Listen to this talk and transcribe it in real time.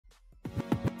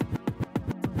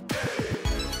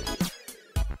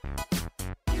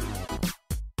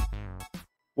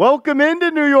Welcome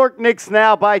into New York Knicks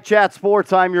Now by Chat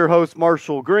Sports. I'm your host,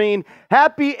 Marshall Green.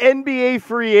 Happy NBA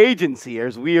free agency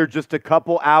as we are just a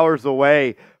couple hours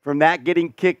away from that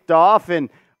getting kicked off and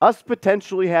us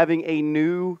potentially having a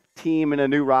new team and a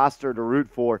new roster to root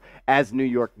for as New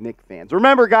York Knicks fans.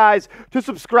 Remember, guys, to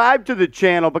subscribe to the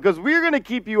channel because we're going to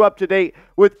keep you up to date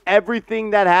with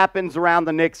everything that happens around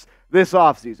the Knicks this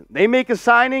offseason. They make a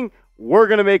signing, we're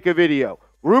going to make a video.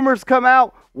 Rumors come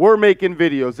out, we're making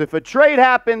videos. If a trade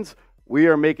happens, we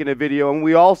are making a video. And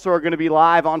we also are going to be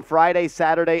live on Friday,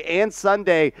 Saturday, and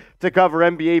Sunday to cover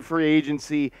NBA free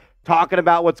agency, talking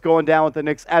about what's going down with the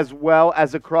Knicks as well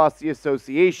as across the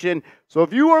association. So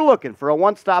if you are looking for a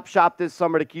one-stop shop this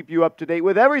summer to keep you up to date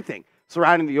with everything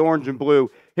surrounding the orange and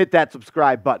blue, hit that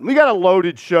subscribe button. We got a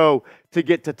loaded show to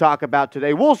get to talk about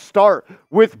today. We'll start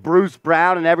with Bruce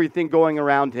Brown and everything going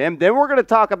around him. Then we're going to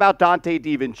talk about Donte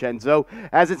DiVincenzo,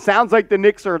 as it sounds like the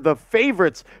Knicks are the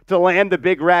favorites to land the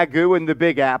big ragu and the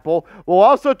big apple. We'll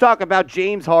also talk about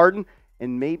James Harden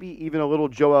and maybe even a little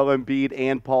Joel Embiid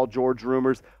and Paul George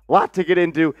rumors. A lot to get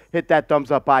into. Hit that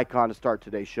thumbs up icon to start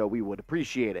today's show. We would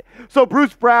appreciate it. So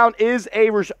Bruce Brown is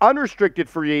a unrestricted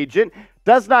free agent.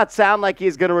 Does not sound like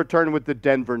he's going to return with the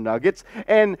Denver Nuggets.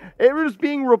 And it was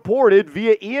being reported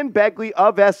via Ian Begley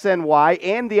of SNY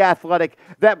and The Athletic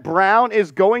that Brown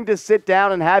is going to sit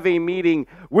down and have a meeting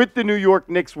with the New York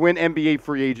Knicks when NBA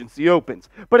free agency opens.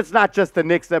 But it's not just the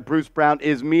Knicks that Bruce Brown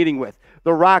is meeting with.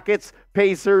 The Rockets,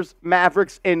 Pacers,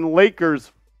 Mavericks, and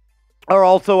Lakers are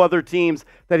also other teams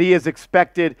that he is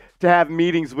expected to have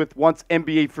meetings with once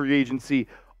NBA free agency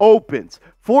opens.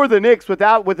 For the Knicks, with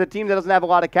a team that doesn't have a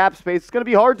lot of cap space, it's going to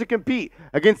be hard to compete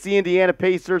against the Indiana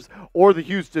Pacers or the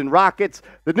Houston Rockets.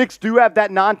 The Knicks do have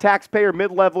that non-taxpayer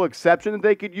mid-level exception that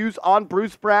they could use on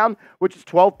Bruce Brown, which is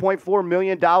 $12.4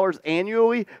 million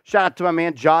annually. Shout out to my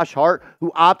man Josh Hart,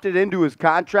 who opted into his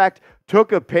contract,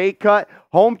 took a pay cut,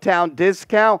 hometown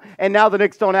discount, and now the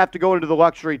Knicks don't have to go into the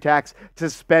luxury tax to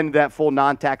spend that full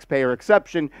non-taxpayer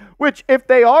exception, which if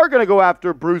they are going to go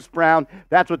after Bruce Brown,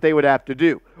 that's what they would have to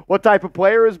do. What type of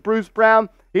player is Bruce Brown?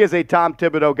 He is a Tom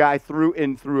Thibodeau guy through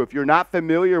and through. If you're not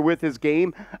familiar with his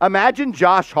game, imagine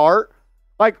Josh Hart,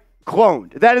 like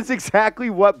cloned. That is exactly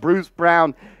what Bruce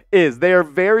Brown is. They are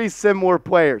very similar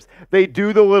players. They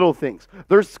do the little things.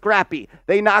 They're scrappy.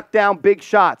 They knock down big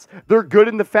shots. They're good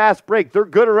in the fast break. They're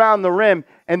good around the rim,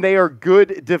 and they are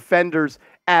good defenders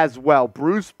as well.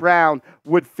 Bruce Brown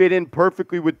would fit in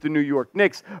perfectly with the New York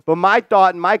Knicks. But my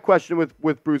thought and my question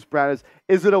with Bruce Brown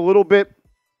is it a little bit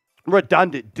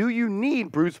redundant? Do you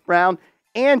need Bruce Brown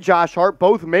and Josh Hart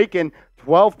both making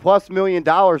 $12+ million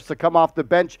to come off the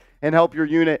bench and help your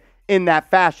unit in that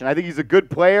fashion? I think he's a good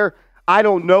player. I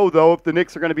don't know, though, if the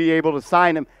Knicks are going to be able to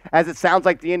sign him, as it sounds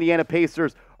like the Indiana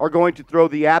Pacers are going to throw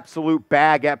the absolute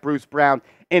bag at Bruce Brown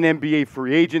in NBA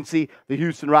free agency. The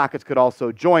Houston Rockets could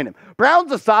also join him.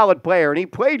 Brown's a solid player, and he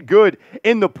played good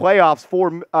in the playoffs for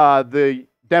the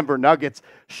Denver Nuggets.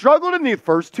 Struggled in the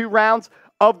first two rounds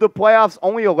of the playoffs,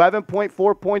 only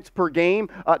 11.4 points per game.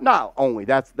 Not only,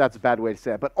 that's a bad way to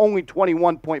say it, but only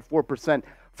 21.4%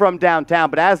 from downtown.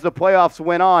 But as the playoffs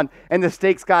went on and the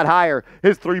stakes got higher,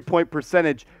 his three-point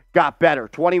percentage got better.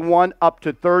 21 up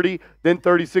to 30, then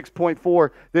 36.4,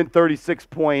 then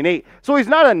 36.8. So he's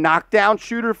not a knockdown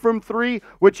shooter from three,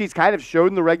 which he's kind of showed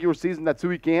in the regular season. That's who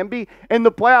he can be. In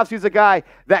the playoffs, he's a guy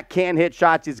that can hit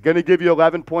shots. He's going to give you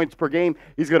 11 points per game.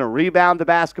 He's going to rebound the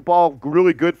basketball,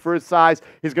 really good for his size.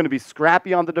 He's going to be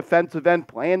scrappy on the defensive end,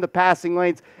 playing the passing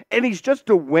lanes, and he's just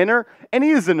a winner, and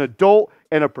he is an adult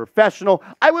and a professional.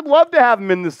 I would love to have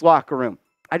him in this locker room.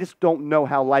 I just don't know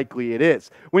how likely it is.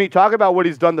 When you talk about what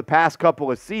he's done the past couple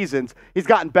of seasons, he's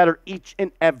gotten better each and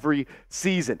every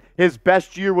season. His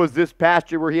best year was this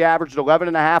past year where he averaged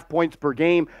 11.5 points per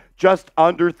game, just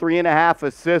under 3.5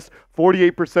 assists,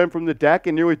 48% from the deck,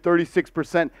 and nearly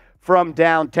 36% from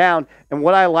downtown. And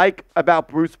what I like about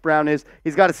Bruce Brown is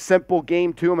he's got a simple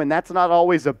game to him, and that's not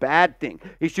always a bad thing.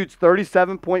 He shoots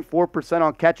 37.4%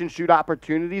 on catch and shoot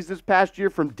opportunities this past year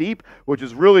from deep, which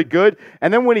is really good.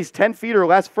 And then when he's 10 feet or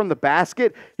less from the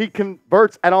basket, he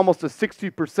converts at almost a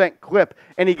 60% clip,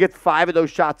 and he gets 5 of those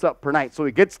shots up per night. So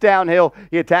he gets downhill,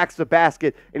 he attacks the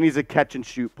basket, and he's a catch and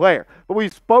shoot player. But we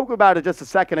spoke about it just a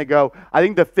second ago. I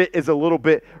think the fit is a little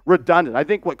bit redundant. I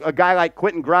think what a guy like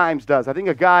Quentin Grimes does, I think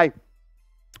a guy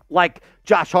like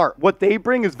Josh Hart, what they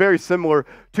bring is very similar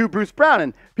to Bruce Brown.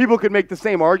 And people could make the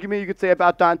same argument you could say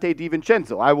about Donte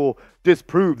DiVincenzo. I will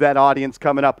disprove that audience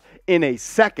coming up in a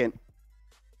second.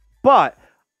 But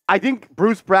I think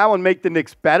Bruce Brown would make the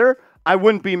Knicks better. I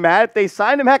wouldn't be mad if they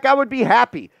signed him. Heck, I would be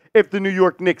happy if the New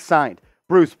York Knicks signed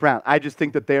Bruce Brown. I just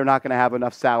think that they are not going to have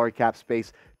enough salary cap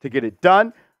space to get it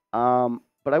done.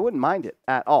 but I wouldn't mind it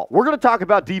at all. We're going to talk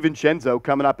about DiVincenzo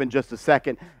coming up in just a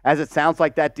second, as it sounds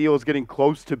like that deal is getting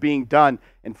close to being done,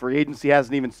 and free agency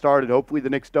hasn't even started. Hopefully the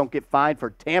Knicks don't get fined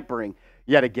for tampering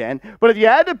yet again. But if you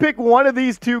had to pick one of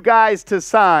these two guys to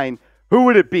sign, who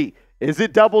would it be? Is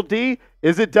it Double D?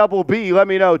 Is it Double B? Let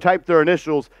me know. Type their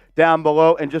initials down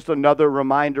below. And just another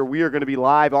reminder, we are going to be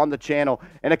live on the channel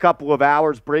in a couple of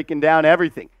hours breaking down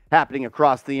everything happening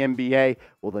across the NBA.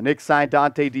 Will the Knicks sign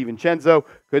Donte DiVincenzo?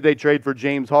 Could they trade for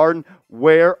James Harden?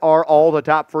 Where are all the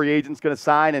top free agents going to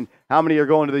sign, and how many are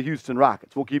going to the Houston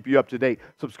Rockets? We'll keep you up to date.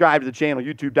 Subscribe to the channel,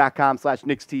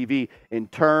 youtube.com/KnicksTV,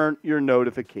 and turn your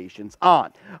notifications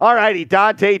on. All righty,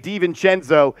 Donte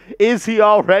DiVincenzo. Is he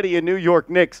already a New York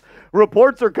Knicks?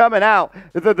 Reports are coming out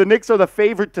that the Knicks are the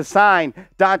favorite to sign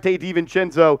Donte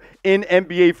DiVincenzo in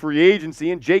NBA free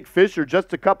agency, and Jake Fisher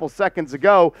just a couple seconds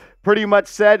ago pretty much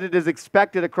said it is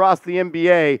expected across the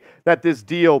NBA that this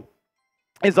deal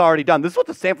is already done. This is what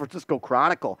the San Francisco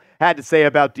Chronicle had to say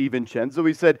about DiVincenzo.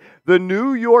 He said, the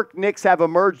New York Knicks have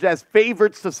emerged as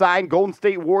favorites to sign Golden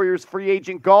State Warriors free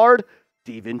agent guard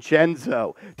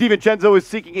DiVincenzo. DiVincenzo is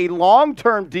seeking a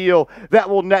long-term deal that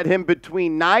will net him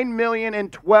between $9 million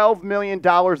and $12 million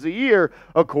a year,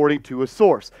 according to a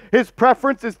source. His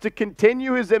preference is to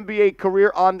continue his NBA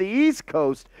career on the East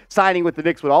Coast. Signing with the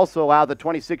Knicks would also allow the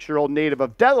 26-year-old native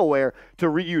of Delaware to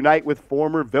reunite with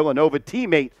former Villanova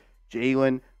teammate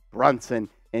Jalen Brunson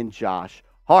and Josh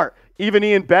Hart. Even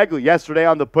Ian Begley yesterday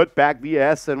on the Putback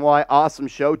via SNY Awesome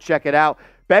Show. Check it out.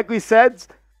 Begley says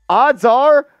odds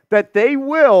are that they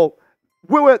will,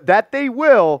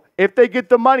 if they get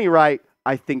the money right.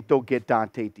 I think they'll get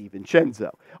Donte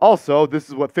DiVincenzo. Also, this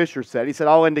is what Fisher said. He said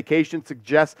all indications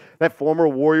suggest that former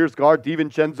Warriors guard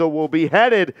DiVincenzo will be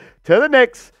headed to the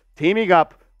Knicks, teaming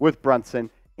up with Brunson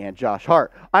and Josh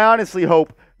Hart. I honestly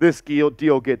hope this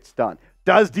deal gets done.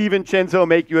 Does DiVincenzo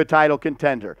make you a title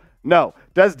contender? No.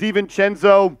 Does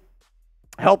DiVincenzo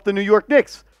help the New York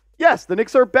Knicks? Yes, the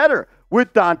Knicks are better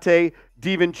with Donte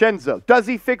DiVincenzo. Does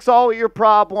he fix all of your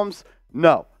problems?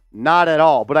 No, not at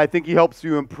all. But I think he helps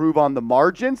you improve on the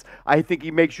margins. I think he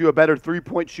makes you a better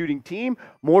three-point shooting team,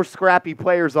 more scrappy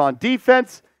players on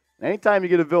defense. Anytime you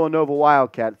get a Villanova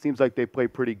Wildcat, it seems like they play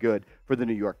pretty good for the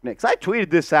New York Knicks. I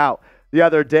tweeted this out the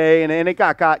other day, and it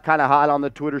got kind of hot on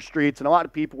the Twitter streets, and a lot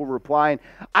of people were replying.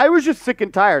 I was just sick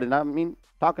and tired, and I mean,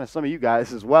 talking to some of you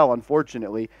guys as well,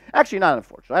 unfortunately. Actually, not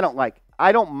unfortunately.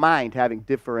 I don't mind having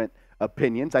different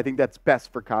opinions. I think that's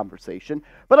best for conversation.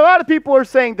 But a lot of people are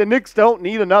saying the Knicks don't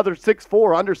need another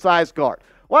 6'4" undersized guard.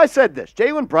 Well, I said this.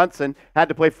 Jalen Brunson had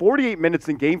to play 48 minutes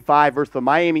in Game 5 versus the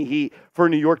Miami Heat for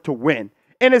New York to win.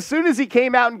 And as soon as he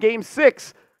came out in Game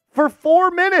 6, for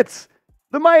 4 minutes,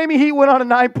 the Miami Heat went on a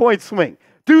 9-point swing.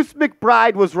 Deuce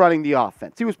McBride was running the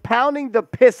offense. He was pounding the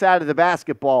piss out of the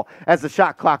basketball as the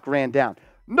shot clock ran down.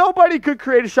 Nobody could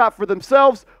create a shot for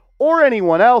themselves or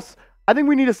anyone else. I think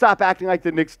we need to stop acting like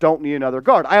the Knicks don't need another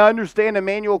guard. I understand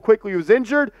Emmanuel Quickley was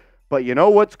injured, but you know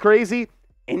what's crazy?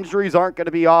 Injuries aren't going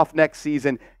to be off next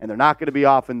season, and they're not going to be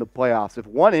off in the playoffs. If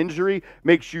one injury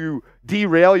makes you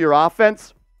derail your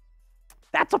offense,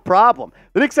 that's a problem.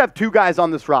 The Knicks have two guys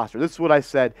on this roster, this is what I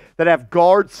said, that have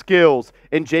guard skills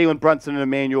in Jalen Brunson and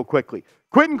Emmanuel Quickley.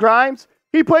 Quentin Grimes,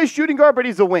 he plays shooting guard, but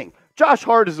he's a wing. Josh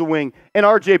Hart is a wing, and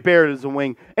R.J. Barrett is a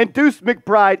wing, and Deuce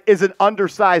McBride is an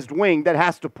undersized wing that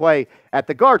has to play at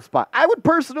the guard spot. I would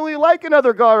personally like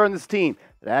another guard on this team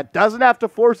that doesn't have to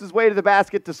force his way to the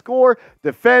basket to score,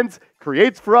 defends,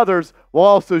 creates for others, while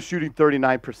also shooting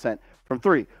 39% from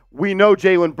three. We know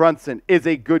Jalen Brunson is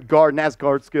a good guard and has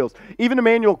guard skills. Even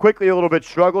Emmanuel Quickley a little bit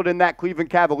struggled in that Cleveland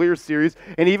Cavaliers series,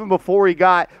 and even before he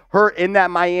got hurt in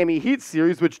that Miami Heat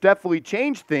series, which definitely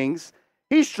changed things,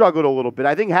 he struggled a little bit.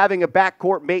 I think having a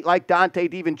backcourt mate like Donte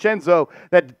DiVincenzo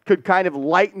that could kind of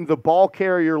lighten the ball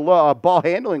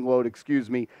handling load,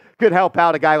 could help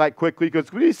out a guy like Quickley,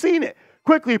 because we've seen it.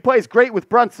 Quickley plays great with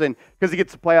Brunson because he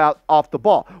gets to play out off the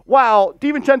ball. While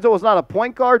DiVincenzo is not a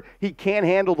point guard, he can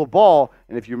handle the ball.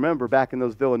 And if you remember back in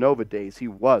those Villanova days, he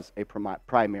was a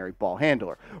primary ball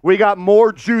handler. We got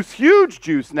more juice, huge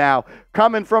juice now,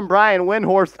 coming from Brian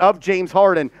Windhorst of James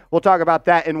Harden. We'll talk about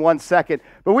that in 1 second.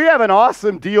 But we have an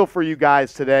awesome deal for you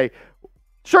guys today.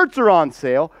 Shirts are on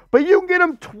sale, but you can get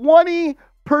them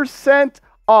 20%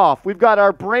 off. We've got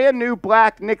our brand new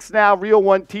black Knicks Now Real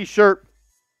One t-shirt.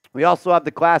 We also have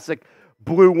the classic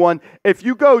blue one. If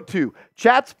you go to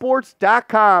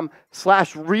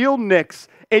chatsports.com/realknicks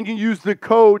and you use the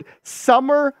code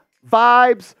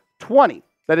SummerVibes20,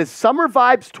 that is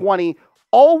SummerVibes20,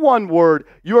 all one word,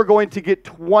 you are going to get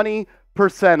 20%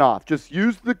 off. Just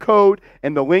use the code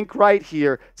and the link right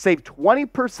here. Save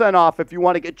 20% off if you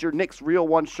want to get your Knicks Real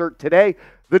One shirt today.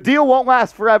 The deal won't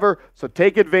last forever, so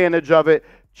take advantage of it.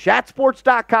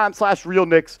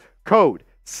 Chatsports.com/RealKnicks, code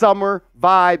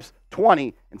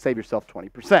SummerVibes20, and save yourself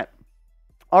 20%.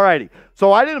 Alrighty,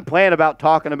 so I didn't plan about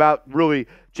talking about really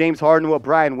James Harden, what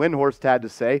Brian Windhorst had to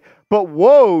say, but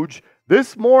Woj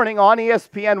this morning on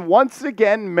ESPN once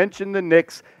again mentioned the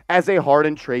Knicks as a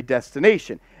Harden trade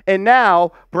destination. And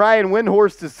now Brian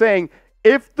Windhorst is saying,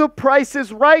 if the price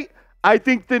is right, I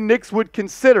think the Knicks would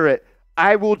consider it.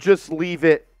 I will just leave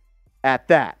it at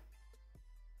that.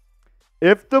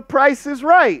 If the price is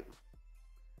right,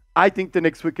 I think the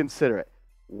Knicks would consider it.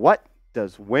 What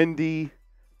does Wendy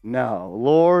know?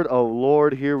 Lord, oh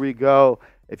Lord, here we go.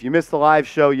 If you missed the live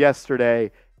show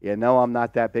yesterday, you know I'm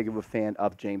not that big of a fan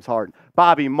of James Harden.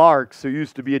 Bobby Marks, who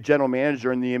used to be a general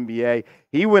manager in the NBA,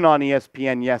 he went on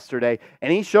ESPN yesterday,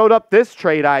 and he showed up this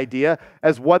trade idea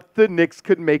as what the Knicks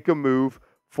could make a move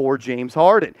for James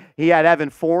Harden. He had Evan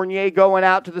Fournier going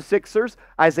out to the Sixers,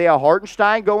 Isaiah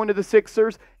Hartenstein going to the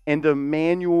Sixers, and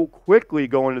Emmanuel Quickley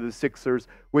going to the Sixers,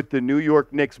 with the New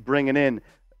York Knicks bringing in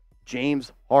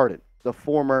James Harden, the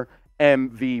former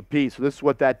MVP. So this is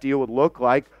what that deal would look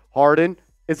like. Harden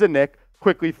is a Knick.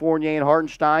 Quickley, Fournier, and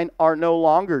Hartenstein are no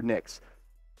longer Knicks.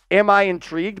 Am I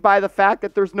intrigued by the fact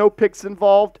that there's no picks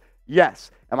involved?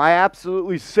 Yes. Am I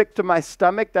absolutely sick to my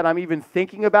stomach that I'm even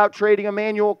thinking about trading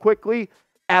Emmanuel Quickley?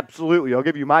 Absolutely. I'll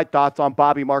give you my thoughts on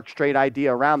Bobby Marks' trade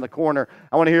idea around the corner.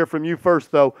 I want to hear from you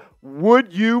first, though.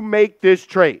 Would you make this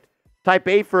trade? Type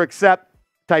A for accept,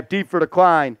 type D for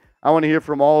decline. I want to hear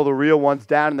from all the real ones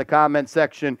down in the comment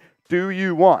section. Do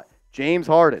you want James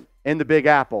Harden in the Big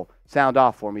Apple? Sound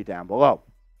off for me down below.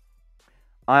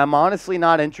 I am honestly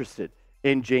not interested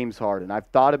in James Harden. I've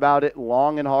thought about it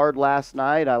long and hard last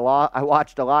night. I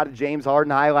watched a lot of James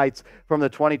Harden highlights from the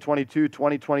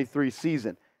 2022-2023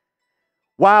 season.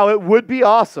 While it would be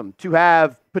awesome to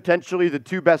have potentially the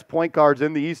two best point guards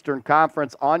in the Eastern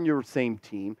Conference on your same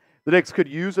team, the Knicks could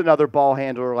use another ball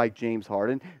handler like James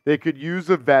Harden. They could use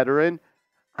a veteran.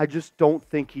 I just don't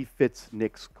think he fits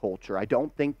Knicks culture. I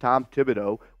don't think Tom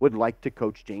Thibodeau would like to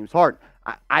coach James Harden.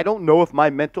 I don't know if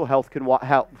my mental health can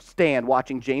stand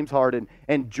watching James Harden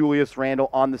and Julius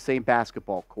Randle on the same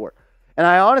basketball court. And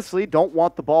I honestly don't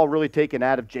want the ball really taken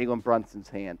out of Jalen Brunson's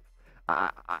hand.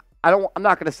 I'm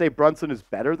not going to say Brunson is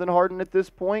better than Harden at this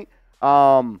point, but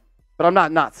I'm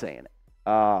not saying it.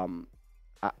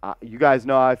 You guys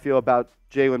know how I feel about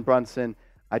Jalen Brunson.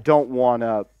 I don't want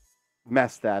to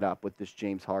mess that up with this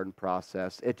James Harden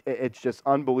process. It's just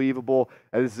unbelievable.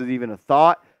 This is even a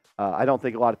thought. I don't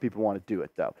think a lot of people want to do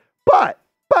it, though. But,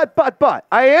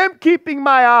 I am keeping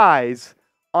my eyes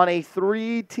on a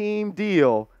 3-team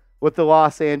deal with the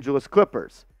Los Angeles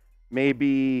Clippers.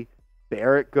 Maybe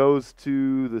Barrett goes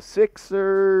to the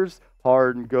Sixers,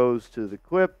 Harden goes to the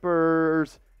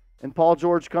Clippers, and Paul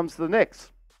George comes to the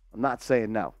Knicks. I'm not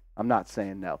saying no.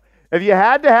 If you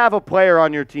had to have a player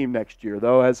on your team next year,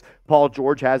 though, as Paul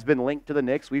George has been linked to the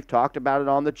Knicks, we've talked about it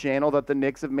on the channel that the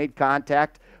Knicks have made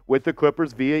contact with the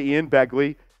Clippers via Ian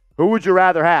Begley. Who would you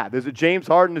rather have? Is it James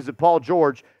Harden? Is it Paul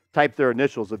George? Type their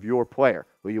initials of your player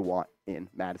who you want in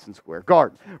Madison Square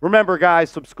Garden. Remember, guys,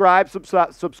 subscribe,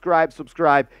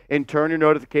 and turn your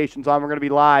notifications on. We're going to be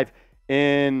live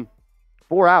in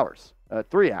 4 hours,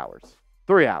 3 hours.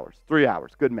 3 hours.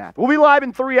 Good math. We'll be live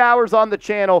in 3 hours on the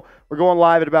channel. We're going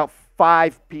live at about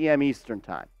 5 p.m. Eastern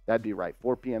time. That'd be right.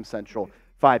 4 p.m. Central,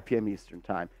 5 p.m. Eastern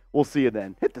time. We'll see you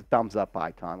then. Hit the thumbs up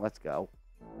icon. Let's go.